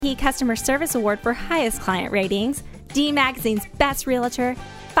Customer Service Award for highest client ratings, D Magazine's Best Realtor,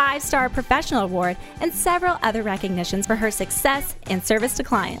 5-star Professional Award, and several other recognitions for her success and service to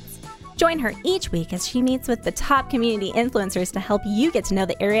clients. Join her each week as she meets with the top community influencers to help you get to know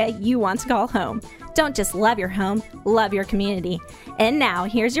the area you want to call home. Don't just love your home, love your community. And now,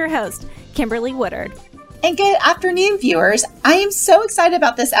 here's your host, Kimberly Woodard. And good afternoon, viewers. I am so excited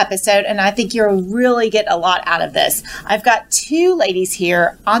about this episode, and I think you'll really get a lot out of this. I've got two ladies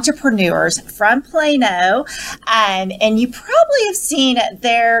here, entrepreneurs from Plano, and you probably have seen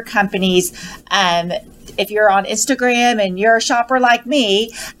their companies if you're on Instagram and you're a shopper like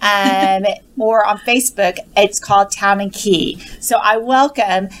me, or on Facebook. It's called Town & Key. So I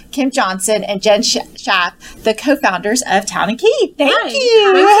welcome Kim Johnson and Jen Shaff, the co-founders of Town & Key. Thank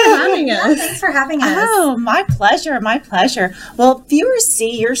you. Thanks for having us. Thanks for having us. Oh, my pleasure. My pleasure. Well, viewers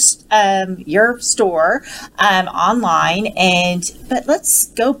see your store online, but let's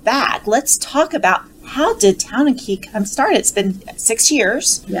go back. Let's talk about, how did Town & Key come started? It's been 6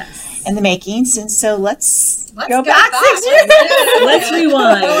 years. Yes. In the makings, and so let's go back 6 years. Let's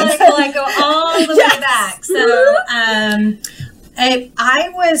rewind. Let's go all the way back. So I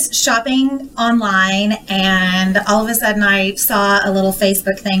was shopping online, and all of a sudden I saw a little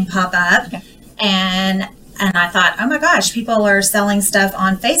Facebook thing pop up, and I thought, oh my gosh, people are selling stuff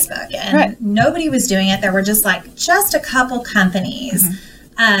on Facebook, and nobody was doing it. There were just a couple companies.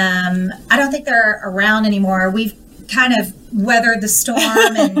 I don't think they're around anymore. We've kind of weathered the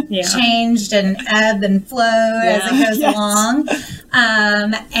storm and changed and ebbed and flowed as it goes along.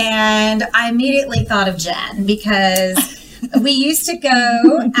 And I immediately thought of Jen, because we used to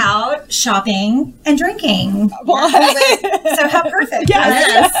go out shopping and drinking. So how perfect.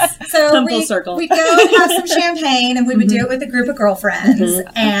 Yes. So come full circle. We'd go and have some champagne, and we would do it with a group of girlfriends.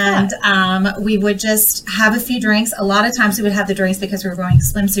 And we would just have a few drinks. A lot of times we would have the drinks because we were going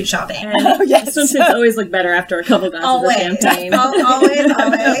swimsuit shopping. Swimsuits always look better after a couple glasses of champagne. Always.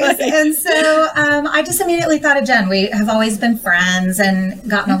 And so I just immediately thought of Jen. We have always been friends and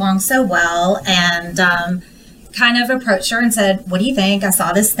gotten along so well, and kind of approached her and said, what do you think? I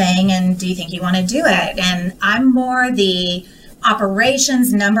saw this thing, and do you think you want to do it? And I'm more the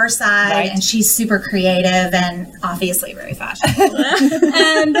operations number side, and she's super creative and obviously very fashionable.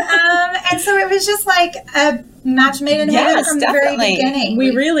 and so it was just like a match made in heaven from the very beginning.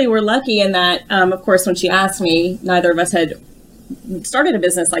 We really were lucky in that, of course, when she asked me, neither of us had started a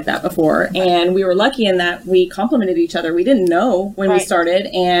business like that before, and we were lucky in that we complemented each other. We didn't know when we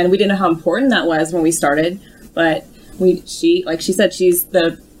started, and we didn't know how important that was when we started. But she, like she said, she's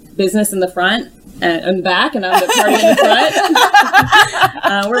the business in the front and the back, and I'm the party in the front.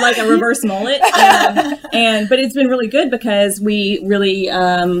 We're like a reverse mullet. But it's been really good because we really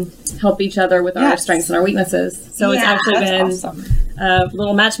help each other with our strengths and our weaknesses. So it's actually been a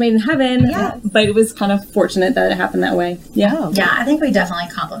little match made in heaven, but it was kind of fortunate that it happened that way. Yeah, I think we definitely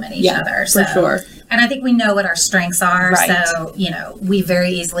complement each other. For sure. And I think we know what our strengths are. So, we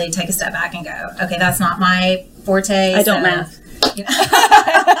very easily take a step back and go, okay, that's not my forte. I don't math. Well, and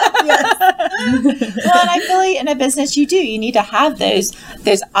I feel like in a business you need to have those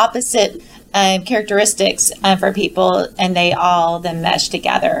opposite characteristics for people, and they all then mesh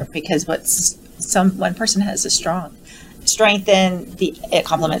together, because one person has a strength, and it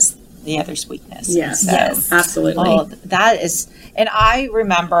complements the other's weakness. Yes, absolutely. Well, that is. And I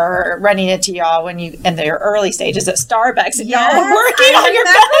remember running into y'all when you in their early stages at Starbucks, and y'all were working on your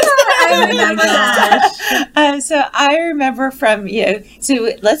business. I remember that. So I remember from you.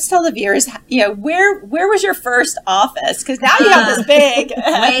 So let's tell the viewers, where was your first office? Because now you have this big.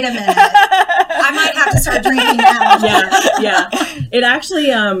 Wait a minute, I might have to start drinking now. Yeah. It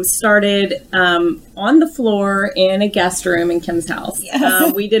actually started on the floor in a guest room in Kim's house.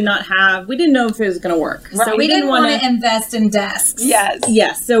 Yes. We didn't know if it was going to work. Right. So we didn't want to invest in desks.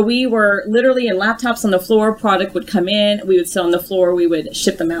 Yes. So we were literally in laptops on the floor. Product would come in. We would sit on the floor. We would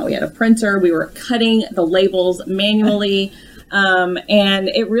ship them out. We had a printer. We were cutting the labels manually. And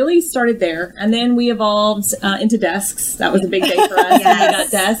it really started there. And then we evolved into desks. That was a big day for us. We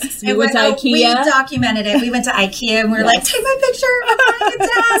got desks. We went to IKEA. We documented it. We went to IKEA and we were like, take my picture. I'm buying a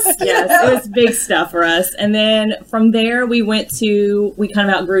desk. Yes, it was big stuff for us. And then from there, we kind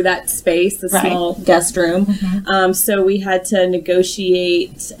of outgrew that space, the small guest room. Mm-hmm. So we had to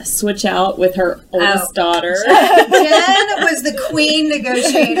negotiate, switch out with her oldest daughter. Jen was the queen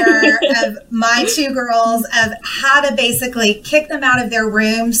negotiator of my two girls, of how to basically kick them out of their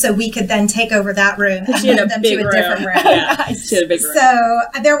room so we could then take over that room and move them to a different room. Yeah, she had a big room. So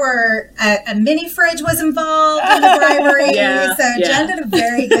there were a mini fridge was involved in the bribery. Jen did a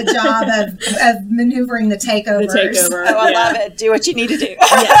very good job of maneuvering the takeovers. Oh, I love it. Do what you need to do.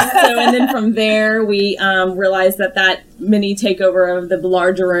 So, and then from there, we realized that mini takeover of the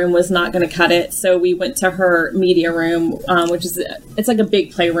larger room was not going to cut it. So we went to her media room, which is, it's like a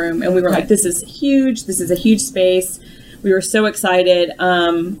big playroom. And we were like, this is huge. This is a huge space. We were so excited.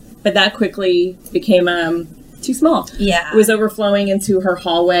 But that quickly became too small. Yeah. It was overflowing into her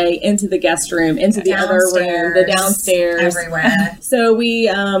hallway, into the guest room, into the other room, the downstairs. Everywhere. So we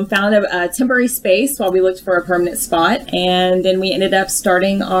found a temporary space while we looked for a permanent spot. And then we ended up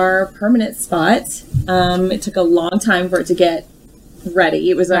starting our permanent spot. It took a long time for it to get ready.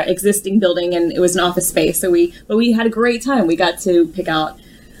 It was an existing building and it was an office space. So we had a great time. We got to pick out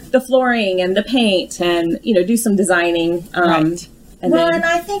the flooring and the paint and, do some designing. And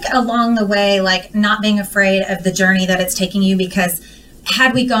I think along the way, like not being afraid of the journey that it's taking you, because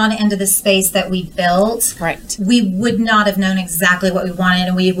had we gone into the space that we built, we would not have known exactly what we wanted,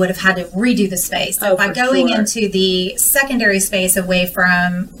 and we would have had to redo the space. So by going into the secondary space away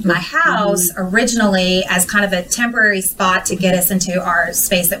from my house originally as kind of a temporary spot to get us into our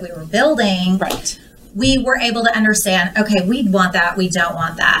space that we were building, we were able to understand, okay, we want that, we don't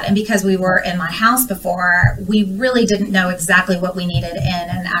want that. And because we were in my house before, we really didn't know exactly what we needed in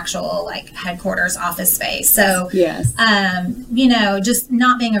an actual like headquarters office space. So, just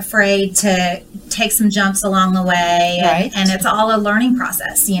not being afraid to take some jumps along the way. And it's all a learning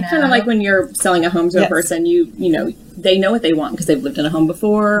process, Kind of like when you're selling a home to a person, they know what they want because they've lived in a home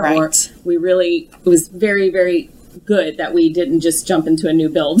before. Or it was very, very good that we didn't just jump into a new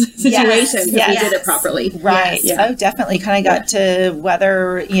build situation because we did it properly. Oh, definitely kind of got to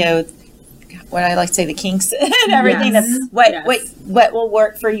weather, what I like to say, the kinks and everything. What will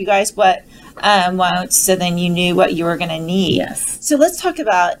work for you guys, what won't, so then you knew what you were going to need. So let's talk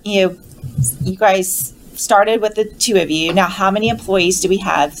about, you guys started with the two of you. Now, how many employees do we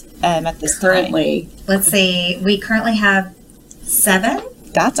have at this currently? Let's see. We currently have 7.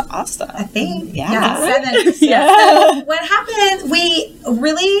 That's awesome. I think. 7. So what happened, we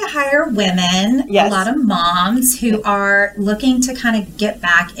really hire women, a lot of moms who are looking to kind of get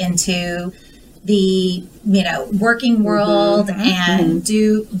back into the, working world and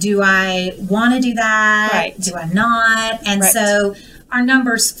do I want to do that? Do I not? And so our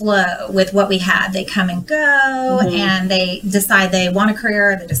numbers flow with what we have. They come and go and they decide they want a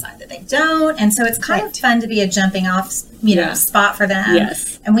career, or they decide that they don't. And so it's kind of fun to be a jumping off, spot for them.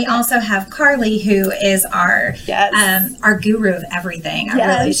 And we also have Carly, who is our guru of everything.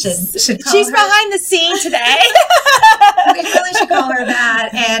 I really should call She's her. Behind the scene today. We really should call her that.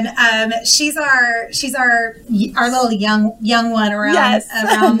 And she's our little young one around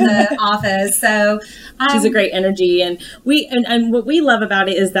the office. So she's a great energy, and what we love about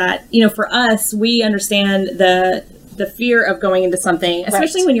it is that for us, we understand the fear of going into something,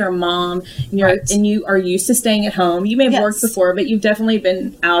 especially when you're a mom and you are used to staying at home. You may have worked before, but you've definitely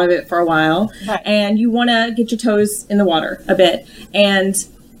been out of it for a while, and you want to get your toes in the water a bit. And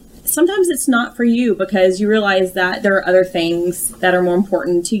sometimes it's not for you because you realize that there are other things that are more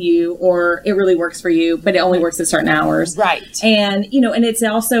important to you, or it really works for you, but it only works at certain hours. And, and it's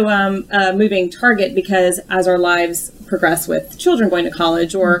also a moving target, because as our lives progress with children going to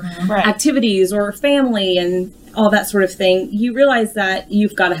college or activities or family and all that sort of thing, you realize that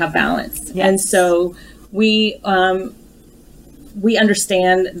you've got to have balance. And so we understand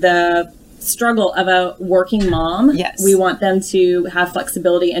the struggle of a working mom. We want them to have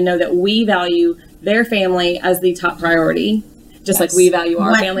flexibility and know that we value their family as the top priority, just like we value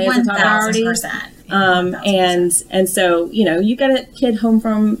our family as the top priority. And so, you got a kid home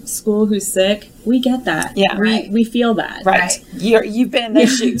from school who's sick. We get that. We feel that. You've been in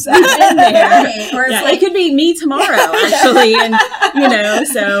those shoes. You've been there. It could be me tomorrow, actually. And,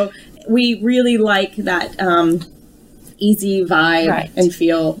 so we really like that easy vibe and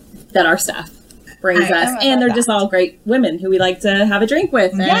feel that our staff brings us. And they're just all great women who we like to have a drink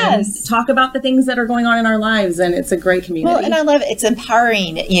with and talk about the things that are going on in our lives. And it's a great community. Well, and I love it. It's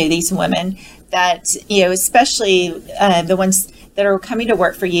empowering, these women that, especially the ones that are coming to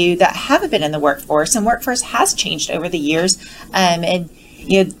work for you that haven't been in the workforce, and workforce has changed over the years. And,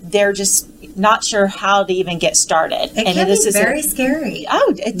 they're just not sure how to even get started. It can be very scary.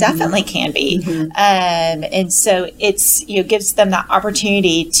 Oh, it definitely can be. And so it's, gives them that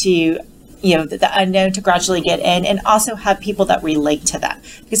opportunity to, the unknown, to gradually get in, and also have people that relate to that.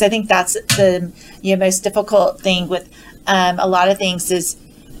 Because I think that's the most difficult thing with a lot of things is,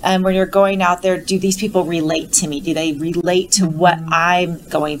 when you're going out there, do these people relate to me? Do they relate to what I'm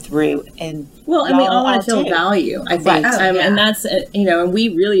going through? And well, and we all want to feel value, I think. Right. And that's, and we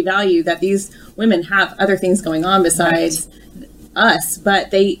really value that these women have other things going on besides us,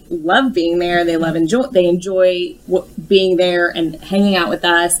 but they love being there. They enjoy being there and hanging out with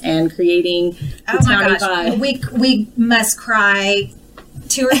us and creating the towny vibe. We must cry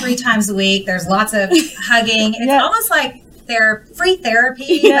 2 or 3 times a week. There's lots of hugging. It's almost like they're free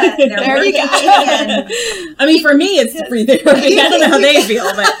therapy, but they're there you go. I mean, for me, it's free therapy. I don't know how they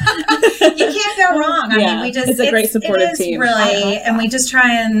feel, but you can't go wrong. I mean, it's a great supportive team. Really, and we just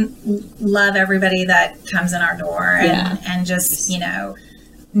try and love everybody that comes in our door, and just know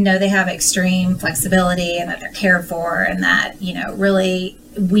they have extreme flexibility and that they're cared for, and that really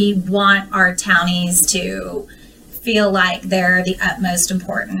we want our townies to feel like they're the utmost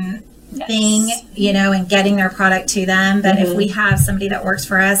important thing, and getting their product to them. But if we have somebody that works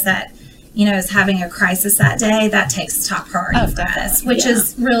for us that, is having a crisis that day, that takes top priority for us, which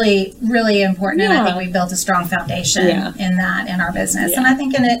is really, really important. And I think we built a strong foundation in that, in our business. And I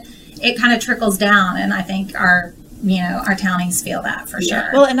think it kind of trickles down. And I think our townies feel that for sure.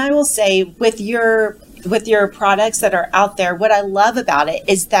 Well, and I will say with your products that are out there, what I love about it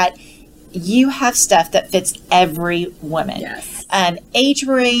is that you have stuff that fits every woman. Yes. Age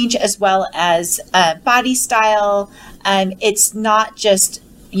range as well as body style. It's not just,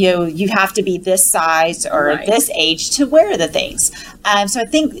 you have to be this size or this age to wear the things. So I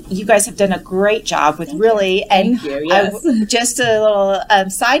think you guys have done a great job with Thank you. Yes. Just a little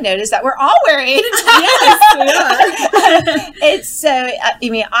side note is that we're all wearing it. Yes, we are. It's so,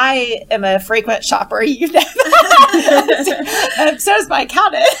 I am a frequent shopper. So is my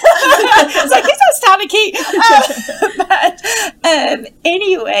accountant. It's like, he says Towny Key. But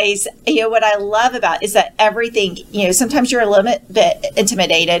anyways, what I love about is that everything, sometimes you're a little bit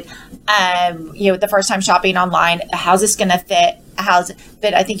intimidated, the first time shopping online, how's this going to fit?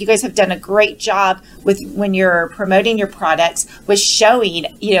 But I think you guys have done a great job with when you're promoting your products with showing,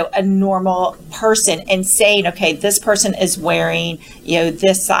 a normal person and saying, okay, this person is wearing,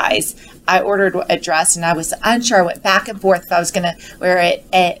 this size. I ordered a dress and I was unsure. I went back and forth if I was going to wear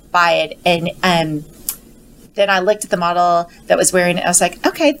it, buy it. And then I looked at the model that was wearing it. I was like,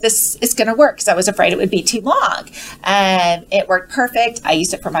 okay, this is going to work, because I was afraid it would be too long. And it worked perfect. I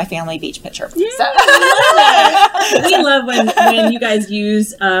used it for my family beach picture. Yeah, so. We love when you guys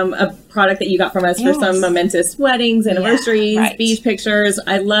use a product that you got from us for some momentous weddings, anniversaries, beach pictures.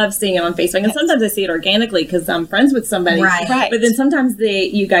 I love seeing it on Facebook. And sometimes I see it organically because I'm friends with somebody. Right. But then sometimes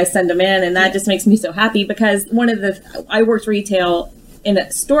you guys send them in, and that just makes me so happy, because I worked retail in a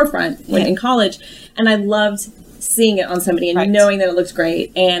storefront in college, and I loved seeing it on somebody and knowing that it looks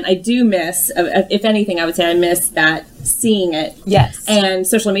great. And I do miss, if anything, I would say I miss that, seeing it. Yes. And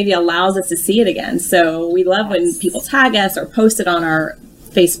social media allows us to see it again. So we love when people tag us or post it on our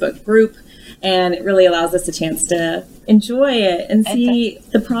Facebook group, and it really allows us a chance to enjoy it and see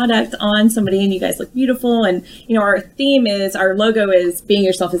the product on somebody. And you guys look beautiful. And, our logo is being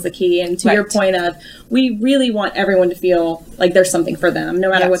yourself is the key. And to your point of, we really want everyone to feel like there's something for them, no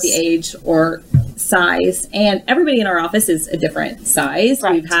matter what the age or size. And everybody in our office is a different size.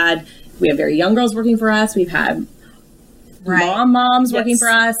 We have very young girls working for us. We've had moms working for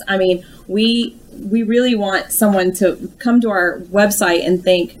us. I mean, we really want someone to come to our website and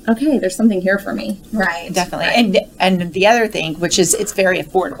think, okay, there's something here for me. Right. Definitely. Right. And the other thing, which is it's very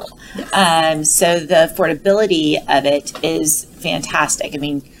affordable. Yes. So the affordability of it is fantastic. I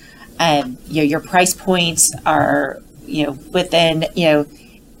mean, your price points are, within,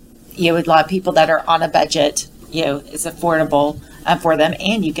 with a lot of people that are on a budget, is affordable for them,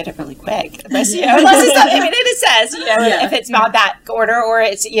 and you get it really quick. Unless it says, if it's not that order or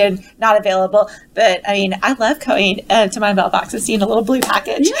it's not available. But I mean, I love going to my mailbox and seeing a little blue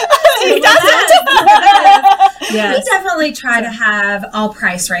package. Who doesn't? Yes. We definitely try to have all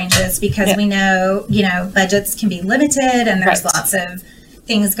price ranges, because we know, budgets can be limited, and there's lots of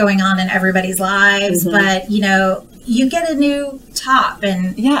things going on in everybody's lives. But you get a new top,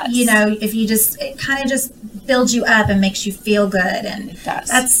 and if you it kind of just builds you up and makes you feel good. And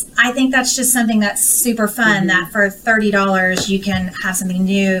I think that's just something that's super fun, that for $30 you can have something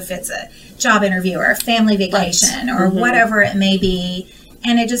new, if it's a job interview or a family vacation or whatever it may be.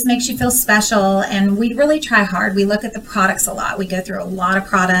 And it just makes you feel special. And we really try hard. We look at the products a lot. We go through a lot of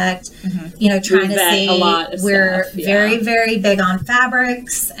product, trying to see. A lot of we're stuff, very, very big on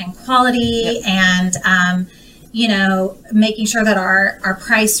fabrics and quality, and making sure that our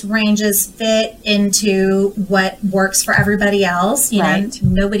price ranges fit into what works for everybody else. Not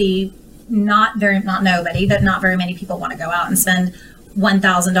very many people want to go out and spend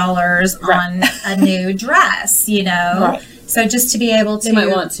 $1,000 on a new dress, you know? Right. So just to be able to. They might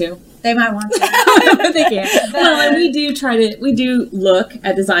want to. They might want to. They can. Well, and we do look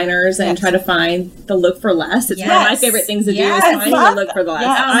at designers and try to find the look for less. It's one of my favorite things to do is finding the look for the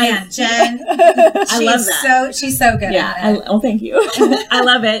less. Oh man, Jen. I love that. She's so good at it. Thank you. I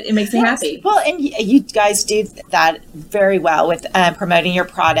love it. It makes me happy. Well, and you guys do that very well with promoting your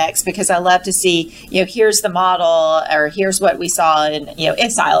products, because I love to see, you know, here's the model, or here's what we saw in, you know,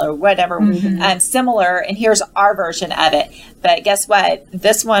 InStyle or whatever, similar, and here's our version of it. But guess what?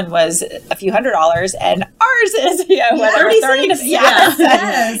 This one was a few $100s, and ours is, you know, whatever, 30.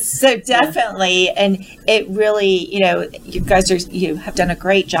 Yes. So definitely, and it really, you know, you guys have done a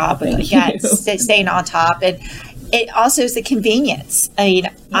great job with staying on top, and it also is the convenience. I mean,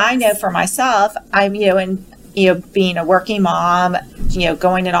 I know for myself, I'm, being a working mom,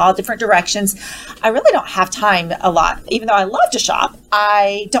 going in all different directions, I really don't have time a lot. Even though I love to shop,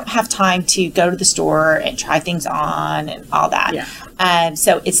 I don't have time to go to the store and try things on and all that. Yeah.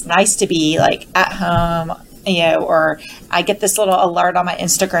 So it's nice to be like at home, or I get this little alert on my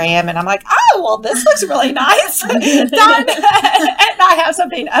Instagram and I'm like, oh, well, this looks really nice. Done. And I have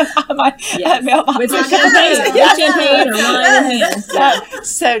something on my mailbox. With your champagne or wine in hand.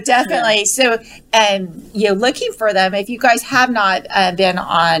 So definitely. So, looking for them, if you guys have not been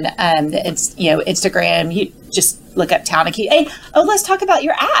on, Instagram, you just look up Town and Key. Hey, let's talk about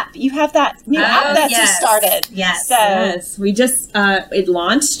your app. You have that new app that just started. Yes. So, yes. We just, it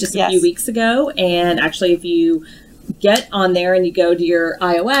launched just a few weeks ago. And actually, if you get on there and you go to your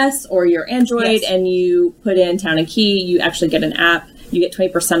iOS or your Android and you put in Town and Key, you actually get an app. You get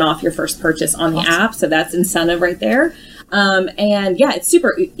 20% off your first purchase on the app. So that's incentive right there. It's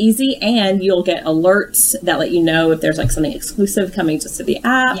super easy, and you'll get alerts that let you know if there's like something exclusive coming just to the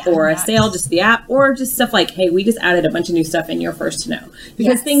app or a sale just to the app, or just stuff like, hey, we just added a bunch of new stuff and you're first to know,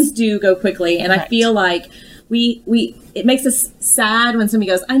 because things do go quickly. And I feel like it makes us sad when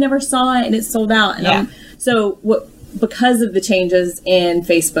somebody goes, I never saw it and it's sold out. And because of the changes in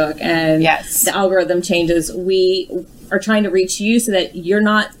Facebook and the algorithm changes, we are trying to reach you so that you're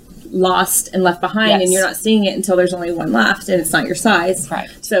not lost and left behind, and you're not seeing it until there's only one left and it's not your size. Right.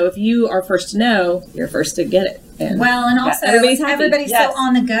 So if you are first to know, you're first to get it. And also everybody's so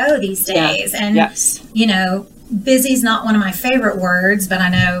on the go these days. And busy's not one of my favorite words, but I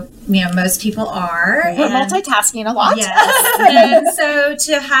know most people are. We're multitasking a lot. Yes. And so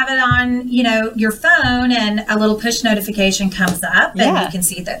to have it on your phone, and a little push notification comes up, and you can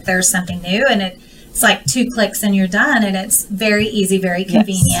see that there's something new, and it's like 2 clicks and you're done, and it's very easy, very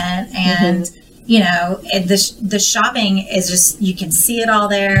convenient. And the shopping is just, you can see it all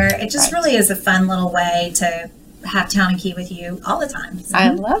there. It just really is a fun little way to have Town and Key with you all the time. So. I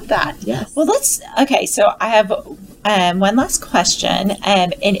love that. Yes. Well, so I have one last question,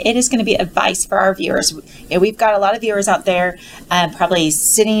 and it is going to be advice for our viewers. We've got a lot of viewers out there probably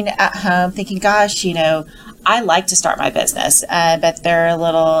sitting at home thinking, gosh, I like to start my business, but they're a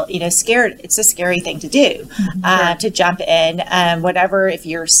little, scared. It's a scary thing to do, to jump in, whatever. If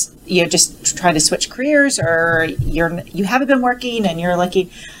you're just trying to switch careers, or you haven't been working and you're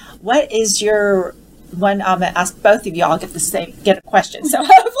looking, what is your one? I'm going to ask both of y'all get a question. So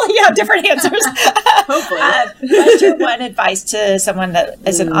hopefully you have different answers. Hopefully. What's your one advice to someone that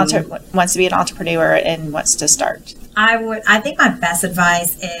is wants to be an entrepreneur and wants to start? I think my best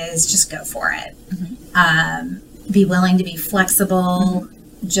advice is just go for it. Be willing to be flexible.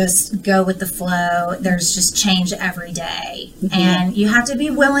 Just go with the flow. There's just change every day. And you have to be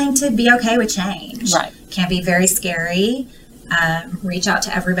willing to be okay with change. Right. Can be very scary. Reach out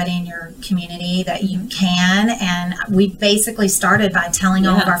to everybody in your community that you can. And we basically started by telling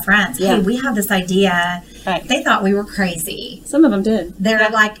all of our friends, hey, we have this idea. Right. They thought we were crazy. Some of them did. They're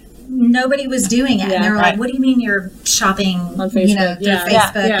like, nobody was doing it. And they were like, what do you mean you're shopping on Facebook, through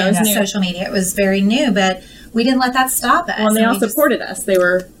Facebook and social media? It was very new, but we didn't let that stop us. Well, and they all supported us. They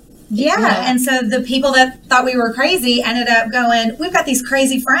were... And so the people that thought we were crazy ended up going, we've got these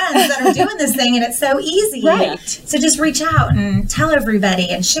crazy friends that are doing this thing, and it's so easy. Right. So just reach out and tell everybody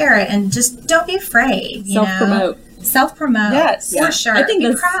and share it, and just don't be afraid. Self-promote. Yes. For sure. I think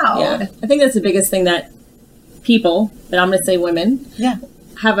be proud. Yeah. I think that's the biggest thing that people, but I'm going to say women,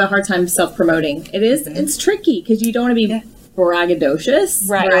 have a hard time self-promoting. It's tricky because you don't want to be braggadocious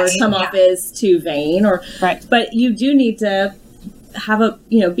or come off as too vain, but you do need to have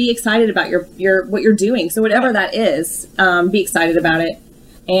be excited about your what you're doing. So whatever that is, be excited about it.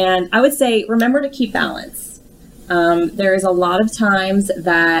 And I would say, remember to keep balance. There is a lot of times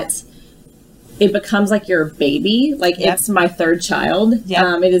that it becomes like your baby. Like it's my third child.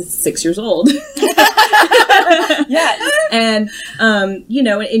 It is 6 years old. And, you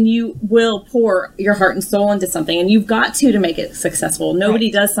know, and you will pour your heart and soul into something, and you've got to make it successful.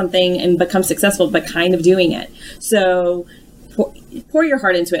 Nobody does something and becomes successful by kind of doing it. So pour your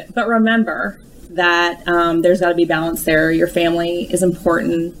heart into it. But remember that there's got to be balance there. Your family is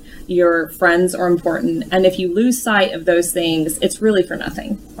important. Your friends are important. And if you lose sight of those things, it's really for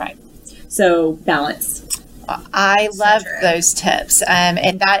nothing. Right. So balance. I love those tips.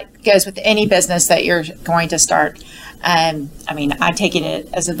 And that goes with any business that you're going to start. I mean, I'm taking it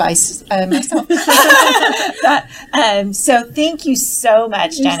as advice myself. So thank you so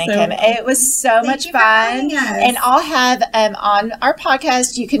much, Jen and Kim. It was so much fun. And I'll have on our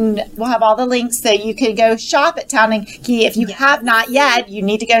podcast, we'll have all the links that you can go shop at Town and Key. If you have not yet, you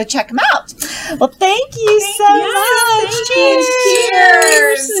need to go check them out. Well, thank you so much.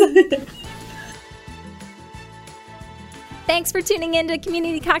 Cheers. Thanks for tuning in to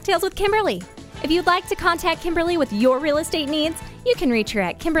Community Cocktails with Kimberly. If you'd like to contact Kimberly with your real estate needs, you can reach her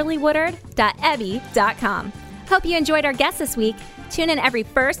at kimberlywoodard.ebby.com. Hope you enjoyed our guest this week. Tune in every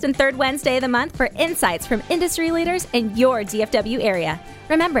first and third Wednesday of the month for insights from industry leaders in your DFW area.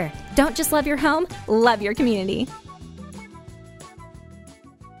 Remember, don't just love your home, love your community.